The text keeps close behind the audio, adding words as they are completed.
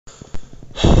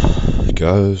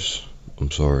Guys,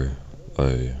 I'm sorry.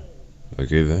 I I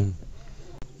gave in.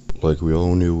 Like we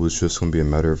all knew it was just gonna be a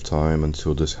matter of time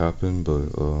until this happened, but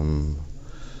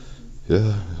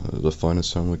yeah, the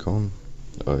finest time will come.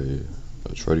 I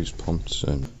try these pumps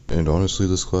and honestly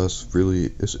this class really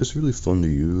it's really fun to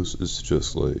use. It's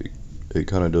just like it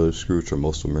kinda does screw with your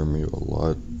muscle memory a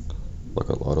lot. Like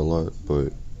a lot,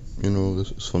 but you know,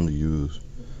 it's fun to use.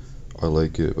 I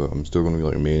like it, but I'm still gonna be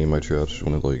like manning my traps, just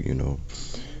wanna like,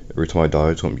 every time I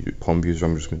die to a pump user,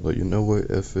 I'm just gonna be like, you know what,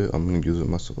 F it, I'm gonna use it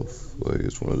myself. Like,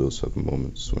 it's one of those type of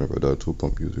moments whenever I die to a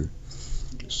pump user.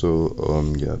 So,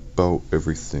 yeah, about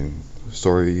everything.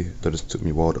 Sorry that it took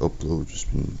me a while to upload, just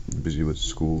been busy with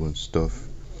school and stuff.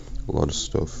 A lot of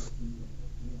stuff.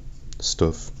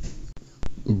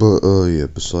 But, yeah,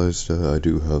 besides that, I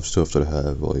do have stuff that I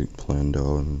have, like, planned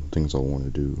out and things I want to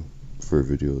do for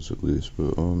videos at least.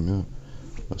 But, yeah,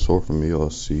 that's all from me. I'll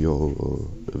see y'all,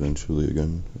 eventually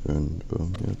again. And,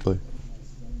 yeah, bye.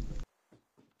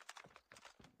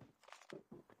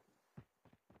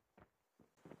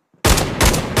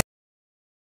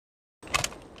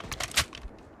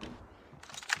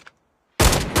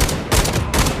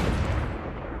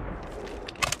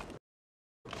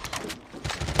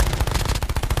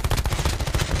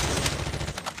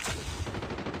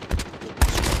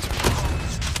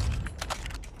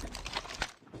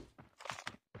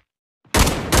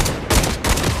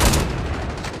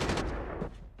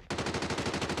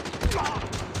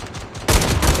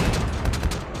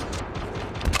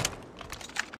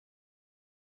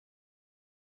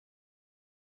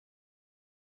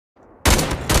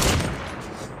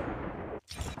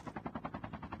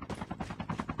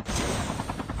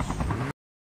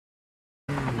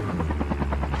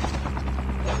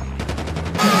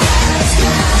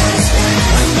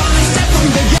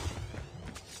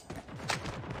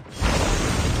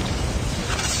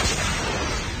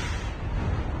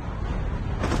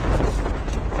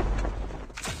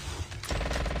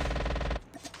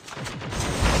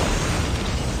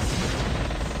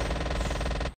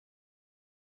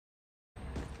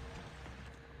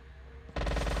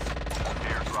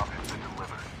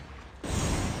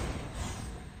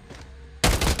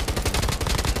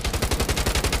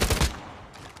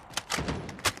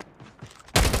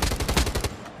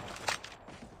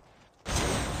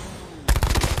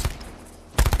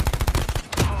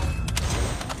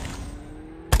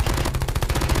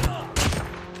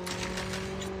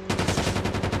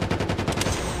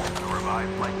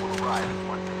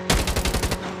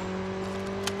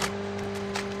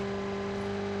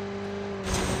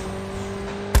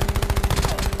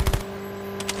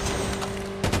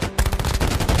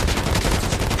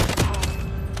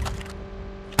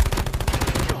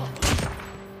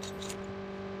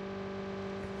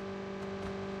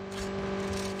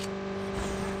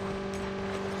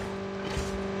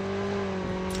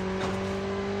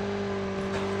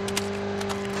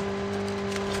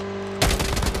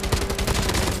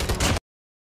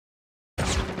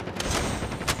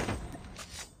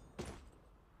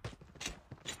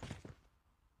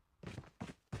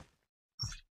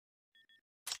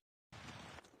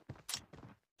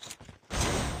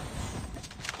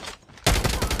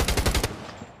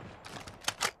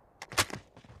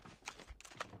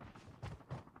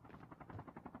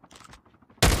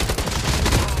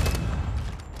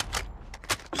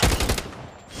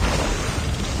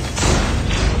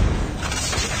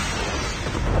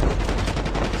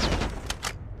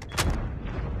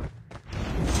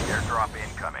 Airdrop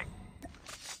incoming.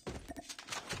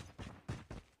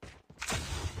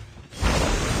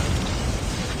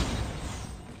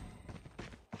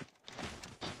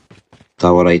 Está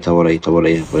por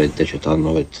el techo, está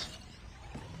dando vueltas.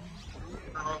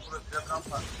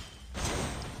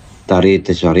 Está arriba el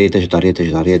techo, arriba el techo, está arriba el techo,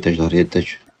 está arriba el techo, está arriba el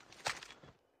techo.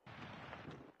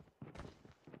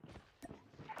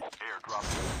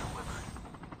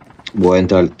 Voy a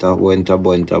entrar, voy a entrar.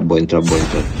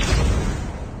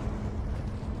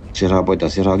 Cierra la puerta,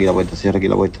 cierra aquí la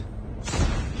puerta.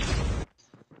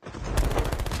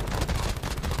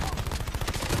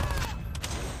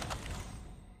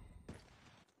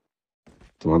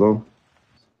 ¿Te mató?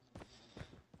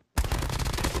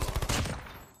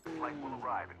 Flight will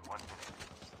arrive in 1 minute.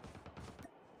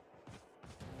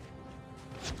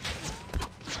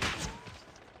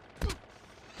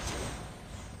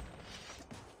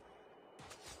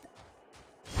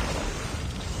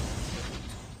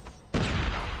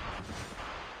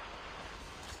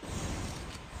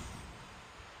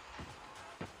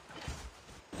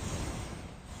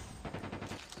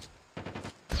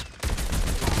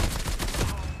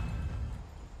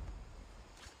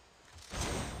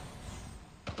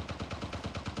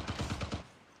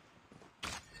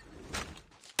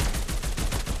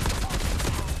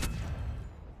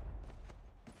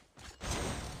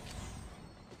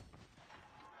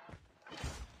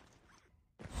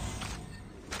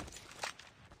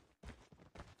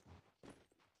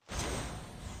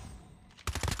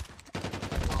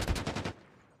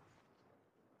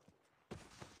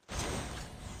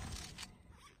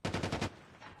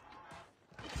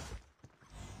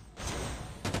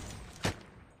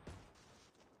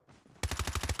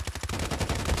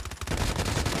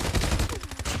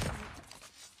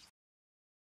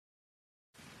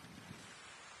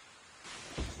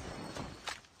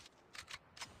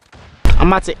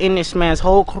 I'm about to end this man's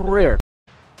whole career.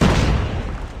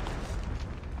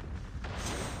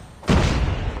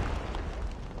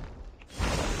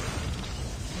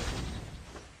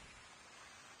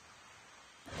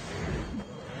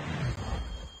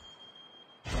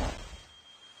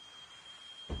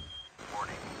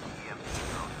 Warning, EMP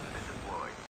drone has been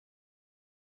deployed.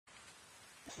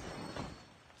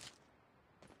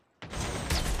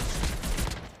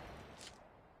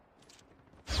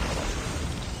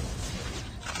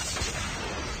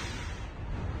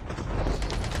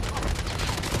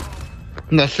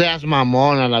 No seas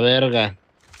mamón a la verga.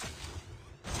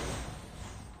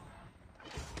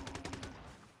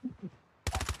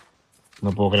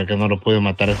 No puedo creer que no lo pude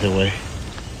matar a ese güey.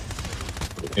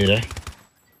 Mira.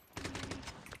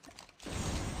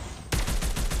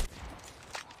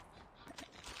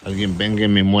 Alguien venga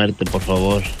en mi muerte, por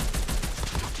favor.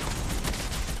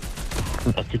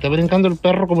 Aquí está brincando el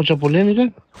perro como chapulín,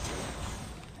 mira.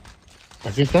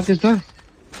 Aquí está, aquí está.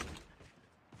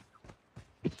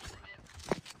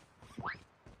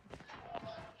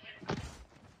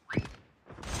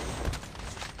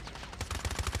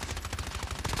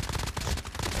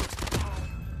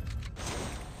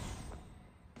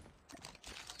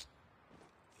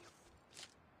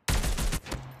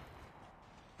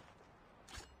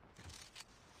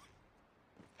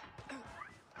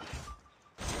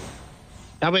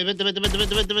 Ah, güey, vete, vete, vete,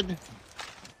 vete, vete, vete.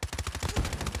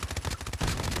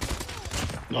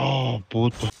 No,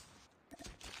 puto.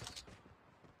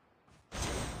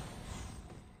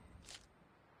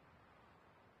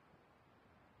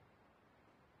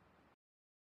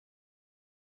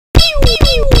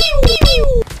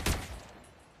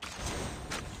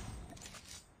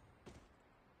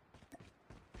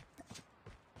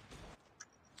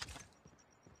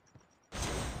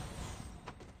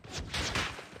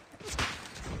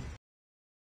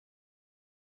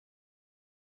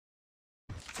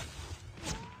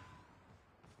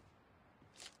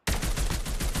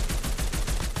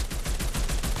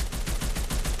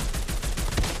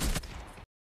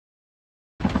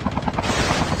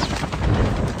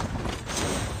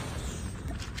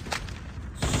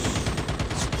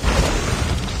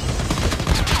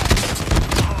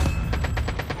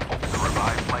 The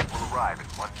revived flight will arrive in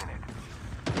 1 minute.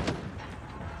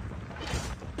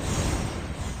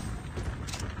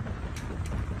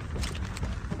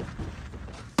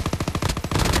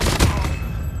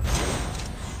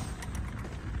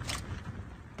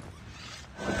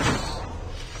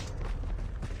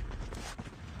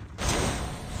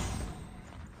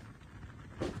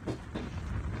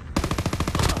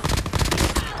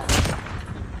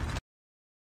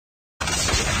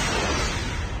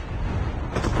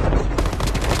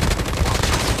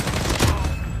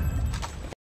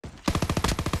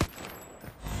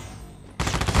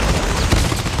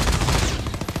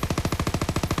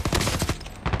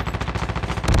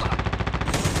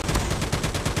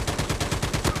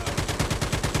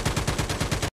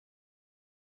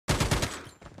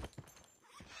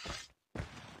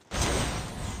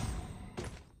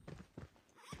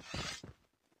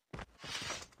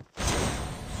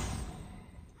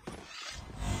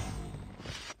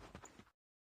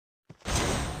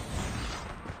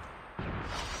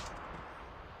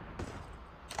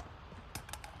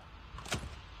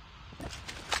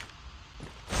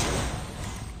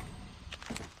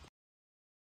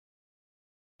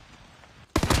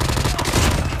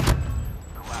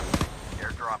 Collapsing.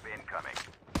 Airdrop incoming.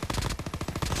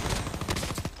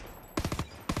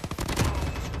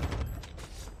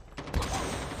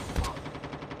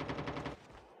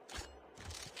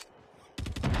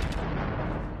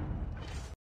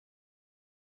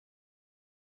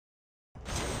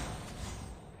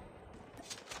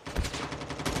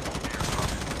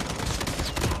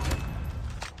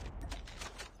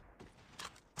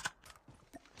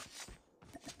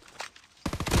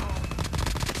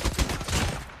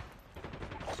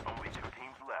 Only 2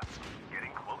 teams left.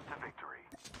 Getting close to victory.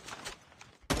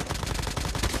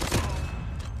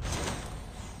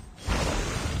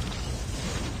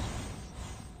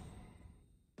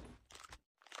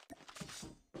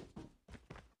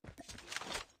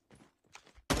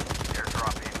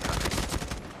 Airdrop incoming.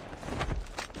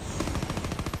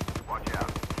 Watch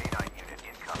out. K9 unit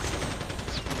incoming.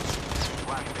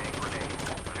 Flashbang grenade.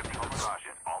 Ship home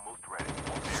ration almost ready.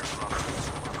 Airdrop.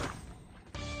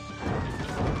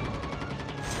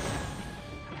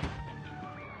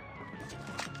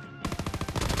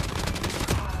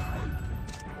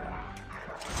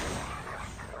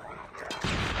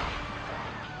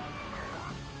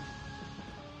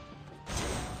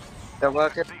 Te voy a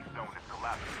que